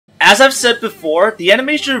As I've said before, the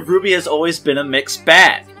animation of RWBY has always been a mixed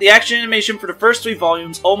bag. The action animation for the first 3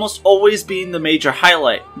 volumes almost always being the major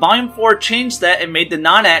highlight. Volume 4 changed that and made the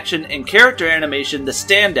non-action and character animation the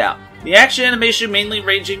standout. The action animation mainly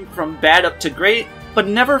ranging from bad up to great, but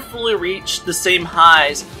never fully reached the same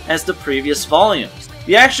highs as the previous volumes.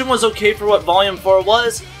 The action was okay for what Volume 4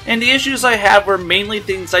 was, and the issues I had were mainly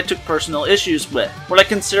things I took personal issues with. What I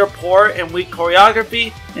consider poor and weak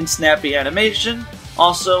choreography and snappy animation.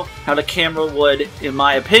 Also, how the camera would, in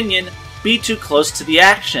my opinion, be too close to the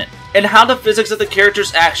action, and how the physics of the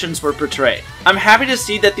characters' actions were portrayed. I'm happy to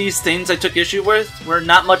see that these things I took issue with were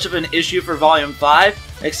not much of an issue for Volume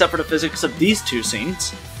 5, except for the physics of these 2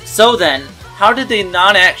 scenes. So then, how did the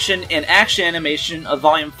non-action and action animation of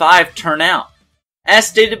Volume 5 turn out? As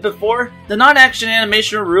stated before, the non-action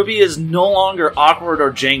animation of RWBY is no longer awkward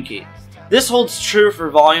or janky. This holds true for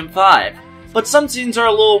Volume 5. But some scenes are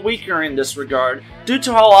a little weaker in this regard, due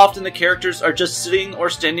to how often the characters are just sitting or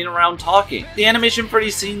standing around talking. The animation for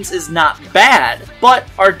these scenes is not bad, but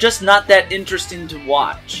are just not that interesting to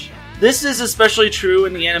watch. This is especially true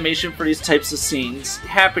in the animation for these types of scenes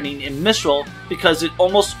happening in Mistral, because it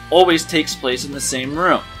almost always takes place in the same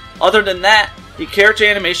room. Other than that, the character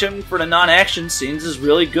animation for the non-action scenes is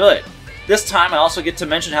really good. This time I also get to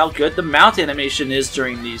mention how good the mouth animation is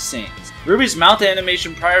during these scenes. RWBY's mouth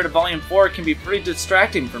animation prior to Volume 4 can be pretty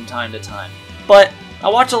distracting from time to time. But I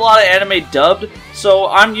watch a lot of anime dubbed, so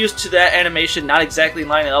I'm used to that animation not exactly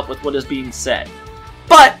lining up with what is being said.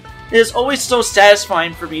 But it is always so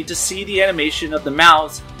satisfying for me to see the animation of the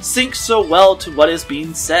mouths sync so well to what is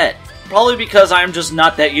being said. Probably because I'm just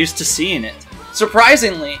not that used to seeing it.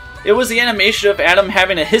 Surprisingly, it was the animation of Adam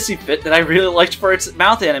having a hissy fit that I really liked for its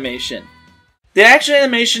mouth animation. The action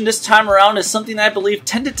animation this time around is something I believe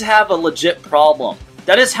tended to have a legit problem.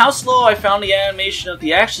 That is how slow I found the animation of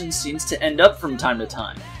the action scenes to end up from time to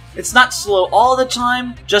time. It's not slow all the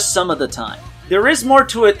time, just some of the time. There is more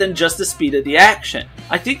to it than just the speed of the action.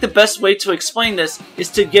 I think the best way to explain this is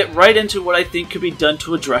to get right into what I think could be done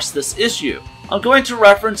to address this issue. I'm going to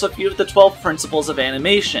reference a few of the 12 principles of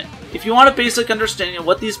animation. If you want a basic understanding of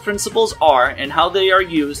what these principles are and how they are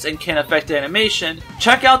used and can affect animation,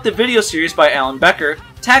 check out the video series by Alan Becker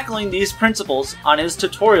tackling these principles on his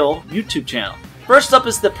tutorial YouTube channel. First up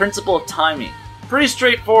is the principle of timing. Pretty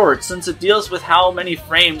straightforward since it deals with how many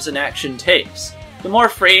frames an action takes. The more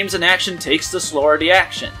frames an action takes, the slower the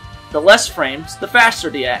action. The less frames, the faster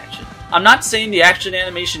the action. I'm not saying the action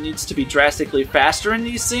animation needs to be drastically faster in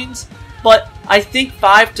these scenes, but I think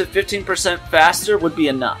 5 to 15% faster would be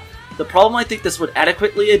enough. The problem I think this would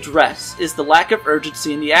adequately address is the lack of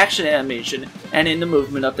urgency in the action animation and in the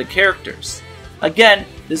movement of the characters. Again,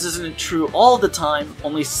 this isn't true all the time,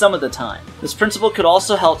 only some of the time. This principle could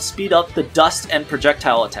also help speed up the dust and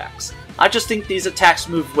projectile attacks. I just think these attacks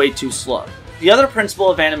move way too slow. The other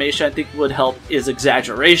principle of animation I think would help is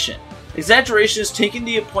exaggeration. Exaggeration is taking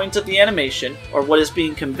the point of the animation, or what is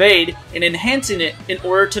being conveyed, and enhancing it in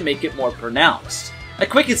order to make it more pronounced. A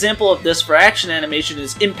quick example of this for action animation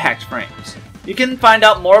is impact frames. You can find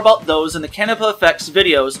out more about those in the Canipa effects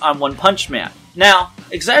videos on One Punch Man. Now,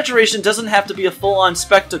 exaggeration doesn't have to be a full-on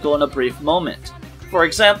spectacle in a brief moment. For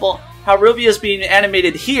example, how RWBY is being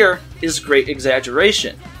animated here is great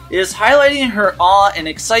exaggeration. It is highlighting her awe and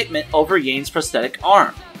excitement over Yane's prosthetic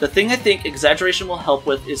arm. The thing I think exaggeration will help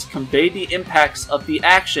with is convey the impacts of the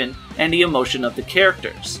action and the emotion of the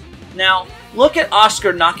characters. Now, look at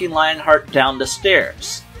Oscar knocking Lionheart down the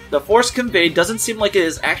stairs. The force conveyed doesn't seem like it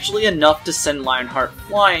is actually enough to send Lionheart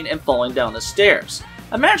flying and falling down the stairs.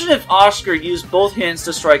 Imagine if Oscar used both hands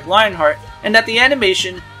to strike Lionheart and that the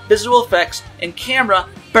animation, visual effects, and camera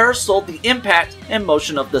better sold the impact and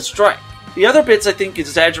motion of the strike. The other bits I think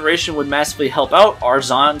exaggeration would massively help out are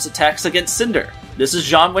Jean's attacks against Cinder. This is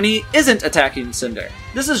Jean when he isn't attacking Cinder.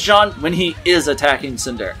 This is Jean when he is attacking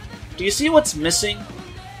Cinder. Do you see what's missing?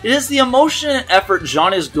 It is the emotion and effort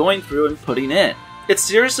Jean is going through and putting in. It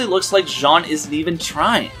seriously looks like Jean isn't even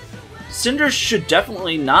trying. Cinder should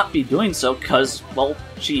definitely not be doing so because, well,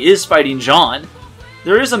 she is fighting Jean.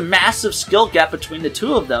 There is a massive skill gap between the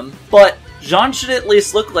two of them, but Jean should at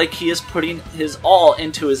least look like he is putting his all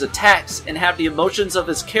into his attacks and have the emotions of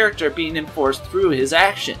his character being enforced through his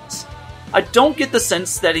actions. I don't get the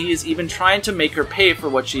sense that he is even trying to make her pay for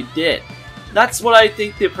what she did. That's what I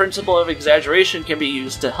think the principle of exaggeration can be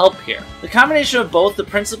used to help here. The combination of both the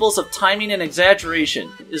principles of timing and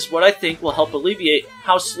exaggeration is what I think will help alleviate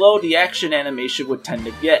how slow the action animation would tend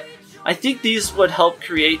to get. I think these would help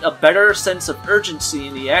create a better sense of urgency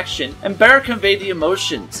in the action and better convey the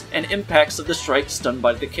emotions and impacts of the strikes done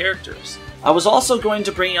by the characters. I was also going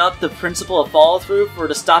to bring up the principle of follow-through for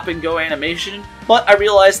the stop-and-go animation, but I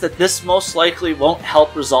realized that this most likely won't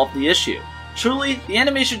help resolve the issue. Truly, the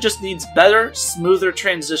animation just needs better, smoother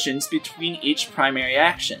transitions between each primary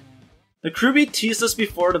action. The RWBY teased us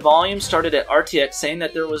before the volume started at RTX saying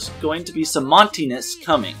that there was going to be some Monty-ness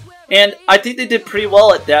coming, and I think they did pretty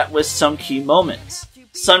well at that with some key moments.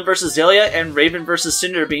 Sun vs. Ilya and Raven vs.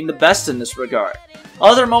 Cinder being the best in this regard.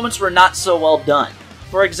 Other moments were not so well done.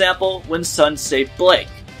 For example, when Sun saved Blake.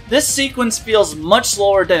 This sequence feels much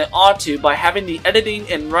slower than it ought to by having the editing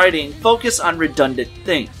and writing focus on redundant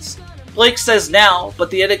things. Blake says now,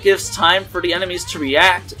 but the edit gives time for the enemies to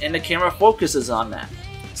react and the camera focuses on that.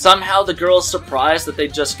 Somehow the girl is surprised that they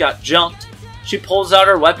just got jumped. She pulls out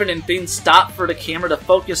her weapon and things stop for the camera to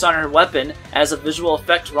focus on her weapon as a visual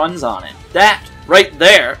effect runs on it. That, right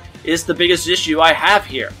there, is the biggest issue I have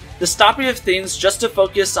here. The stopping of things just to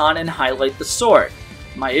focus on and highlight the sword.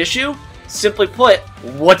 My issue? Simply put,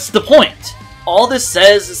 what's the point? All this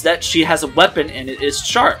says is that she has a weapon and it is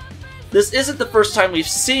sharp. This isn't the first time we've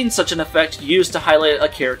seen such an effect used to highlight a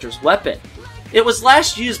character's weapon. It was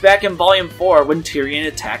last used back in Volume 4 when Tyrion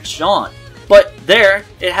attacks Jean. But there,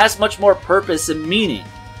 it has much more purpose and meaning.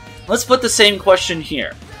 Let's put the same question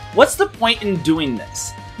here. What's the point in doing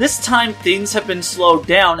this? This time things have been slowed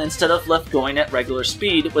down instead of left going at regular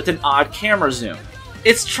speed with an odd camera zoom.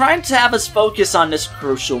 It's trying to have us focus on this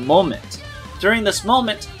crucial moment. During this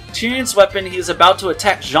moment, Tyrion's weapon he is about to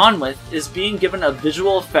attack Jean with is being given a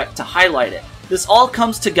visual effect to highlight it. This all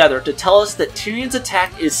comes together to tell us that Tyrion's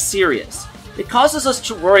attack is serious. It causes us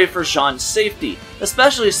to worry for Jean's safety,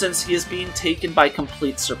 especially since he is being taken by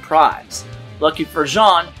complete surprise. Lucky for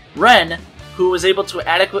Jean, Ren, who was able to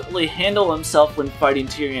adequately handle himself when fighting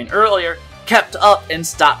Tyrion earlier, kept up and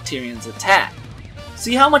stopped Tyrion's attack.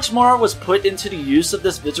 See how much more was put into the use of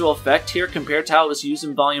this visual effect here compared to how it was used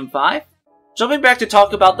in Volume 5? Jumping back to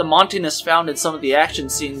talk about the Monty-ness found in some of the action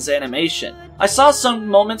scenes animation, I saw some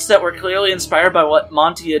moments that were clearly inspired by what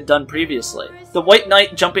Monty had done previously. The White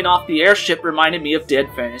Knight jumping off the airship reminded me of Dead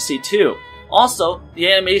Fantasy 2. Also,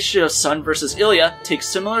 the animation of Sun vs. Ilya takes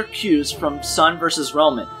similar cues from Sun vs.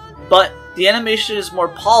 Roman, but the animation is more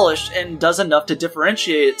polished and does enough to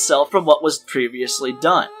differentiate itself from what was previously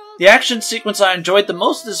done. The action sequence I enjoyed the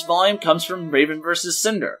most this volume comes from Raven vs.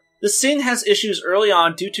 Cinder. The scene has issues early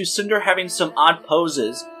on due to Cinder having some odd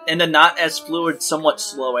poses and a not as fluid, somewhat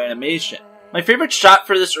slow animation. My favorite shot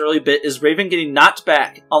for this early bit is Raven getting knocked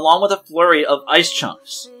back, along with a flurry of ice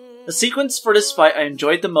chunks. The sequence for this fight I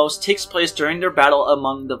enjoyed the most takes place during their battle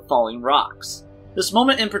among the falling rocks. This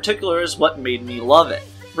moment in particular is what made me love it.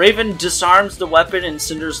 Raven disarms the weapon in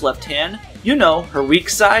Cinder's left hand, you know, her weak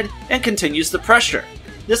side, and continues the pressure.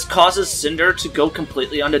 This causes Cinder to go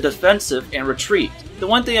completely on the defensive and retreat. The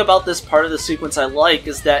one thing about this part of the sequence I like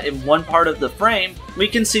is that in one part of the frame, we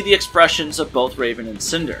can see the expressions of both Raven and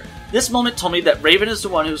Cinder. This moment told me that Raven is the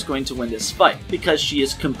one who's going to win this fight, because she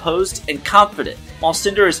is composed and confident, while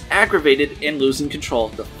Cinder is aggravated and losing control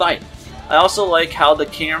of the fight. I also like how the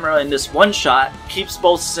camera in this one shot keeps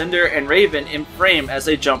both Cinder and Raven in frame as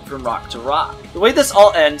they jump from rock to rock. The way this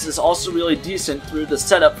all ends is also really decent through the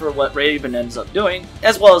setup for what Raven ends up doing,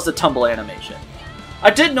 as well as the tumble animation. I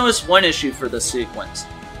did notice one issue for this sequence.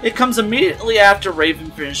 It comes immediately after Raven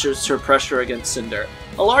finishes her pressure against Cinder.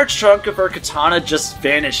 A large chunk of her katana just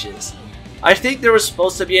vanishes. I think there was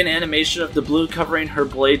supposed to be an animation of the blue covering her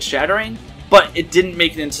blade shattering, but it didn't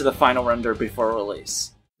make it into the final render before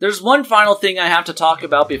release. There's one final thing I have to talk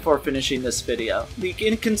about before finishing this video, the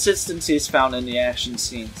inconsistencies found in the action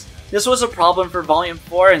scenes. This was a problem for Volume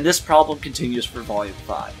 4 and this problem continues for Volume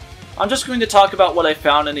 5. I'm just going to talk about what I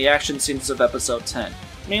found in the action scenes of Episode 10,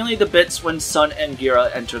 mainly the bits when Sun and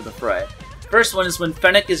Gira enter the fray. First one is when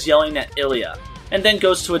Fennec is yelling at Ilya, and then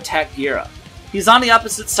goes to attack Gira. He's on the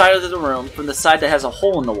opposite side of the room from the side that has a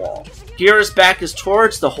hole in the wall. Gira's back is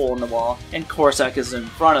towards the hole in the wall, and Korsak is in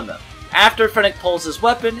front of him. After Fennec pulls his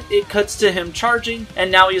weapon, it cuts to him charging,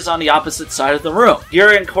 and now he's on the opposite side of the room.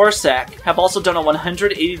 Gira and Korsak have also done a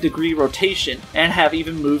 180-degree rotation, and have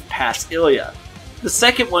even moved past Ilya. The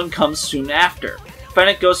second one comes soon after.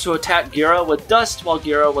 Fennec goes to attack Gira with dust while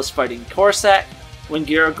Gira was fighting Korsak. When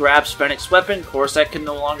Gira grabs Fennec's weapon, Korsak can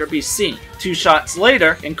no longer be seen. 2 shots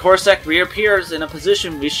later, and Korsak reappears in a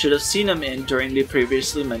position we should have seen him in during the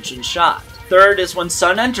previously mentioned shot. Third is when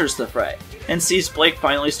Sun enters the fray, and sees Blake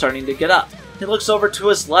finally starting to get up. He looks over to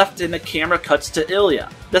his left and the camera cuts to Ilya.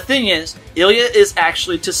 The thing is, Ilya is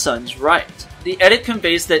actually to Sun's right. The edit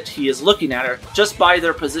conveys that he is looking at her just by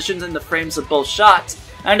their positions in the frames of both shots,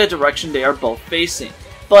 and the direction they are both facing,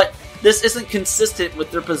 but this isn't consistent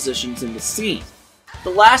with their positions in the scene. The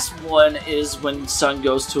last one is when Sun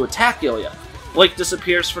goes to attack Ilya. Blake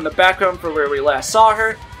disappears from the background for where we last saw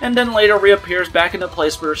her, and then later reappears back in the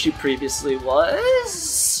place where she previously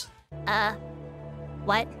was...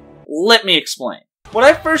 What? Let me explain. What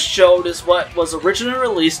I first showed is what was originally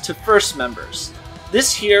released to first members.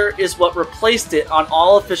 This here is what replaced it on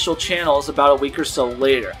all official channels about a week or so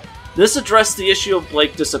later. This addressed the issue of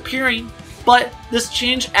Blake disappearing, but this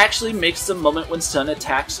change actually makes the moment when Sun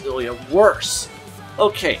attacks Ilya worse.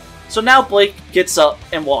 Okay, so now Blake gets up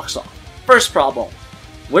and walks off. First problem.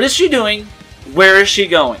 What is she doing? Where is she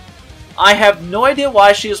going? I have no idea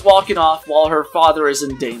why she is walking off while her father is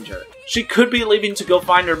in danger. She could be leaving to go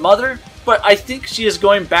find her mother, but I think she is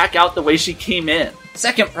going back out the way she came in.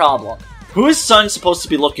 Second problem. Who is Sun supposed to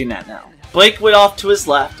be looking at now? Blake went off to his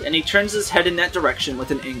left, and he turns his head in that direction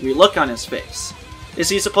with an angry look on his face. Is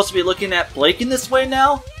he supposed to be looking at Blake in this way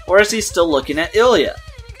now, or is he still looking at Ilya?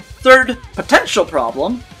 Third potential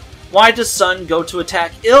problem. Why does Sun go to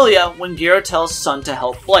attack Ilya when Gira tells Sun to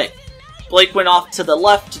help Blake? Blake went off to the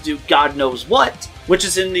left to do God knows what, which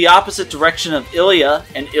is in the opposite direction of Ilya,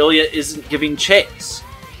 and Ilya isn't giving chase.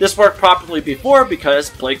 This worked properly before because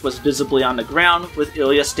Blake was visibly on the ground with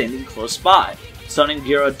Ilya standing close by. Sun and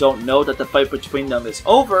Gira don't know that the fight between them is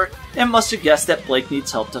over and must have guessed that Blake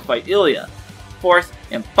needs help to fight Ilya. Fourth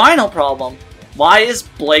and final problem, why is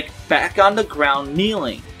Blake back on the ground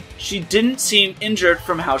kneeling? She didn't seem injured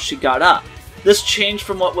from how she got up. This change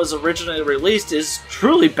from what was originally released is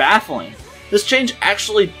truly baffling. This change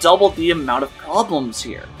actually doubled the amount of problems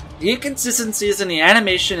here. The inconsistencies in the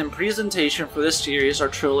animation and presentation for this series are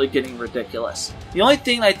truly getting ridiculous. The only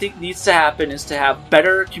thing I think needs to happen is to have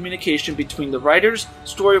better communication between the writers,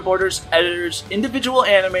 storyboarders, editors, individual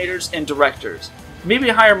animators, and directors. Maybe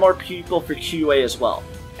hire more people for QA as well,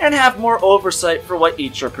 and have more oversight for what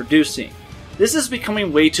each are producing. This is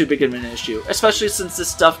becoming way too big of an issue, especially since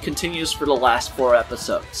this stuff continues for the last 4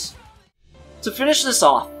 episodes. To finish this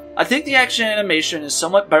off, I think the action animation is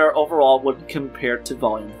somewhat better overall when compared to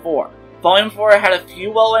Volume 4. Volume 4 had a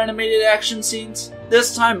few well-animated action scenes.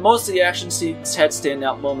 This time, most of the action scenes had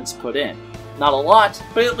standout moments put in. Not a lot,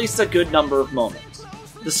 but at least a good number of moments.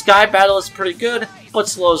 The sky battle is pretty good, but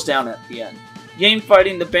slows down at the end. Yang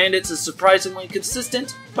fighting the bandits is surprisingly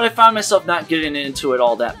consistent, but I find myself not getting into it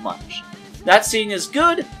all that much. That scene is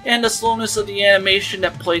good, and the slowness of the animation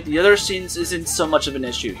that played the other scenes isn't so much of an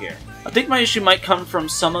issue here. I think my issue might come from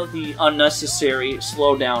some of the unnecessary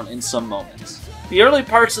slowdown in some moments. The early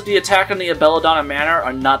parts of the attack on the Belladonna Manor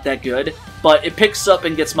are not that good, but it picks up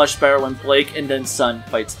and gets much better when Blake and then Sun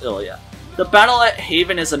fights Ilya. The battle at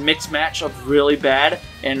Haven is a mixed match of really bad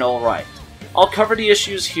and alright. I'll cover the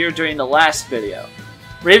issues here during the last video.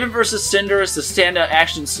 Raven vs. Cinder is the standout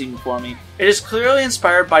action scene for me. It is clearly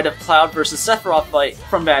inspired by the Cloud vs. Sephiroth fight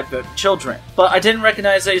from Advent Children, but I didn't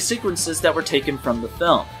recognize any sequences that were taken from the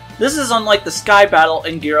film. This is unlike the Sky Battle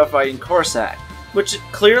and Gira fighting Corsac, which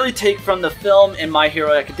clearly take from the film and My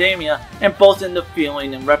Hero Academia, and both end up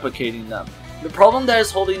feeling and replicating them. The problem that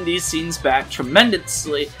is holding these scenes back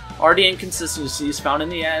tremendously are the inconsistencies found in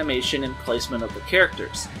the animation and placement of the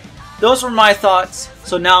characters. Those were my thoughts,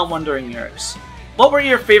 so now I'm wondering yours. What were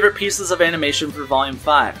your favorite pieces of animation for Volume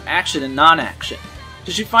 5, action and non-action?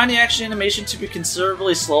 Did you find the action animation to be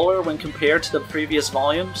considerably slower when compared to the previous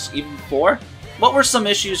volumes, even 4? What were some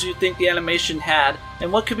issues you think the animation had,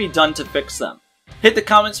 and what could be done to fix them? Hit the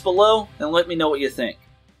comments below and let me know what you think.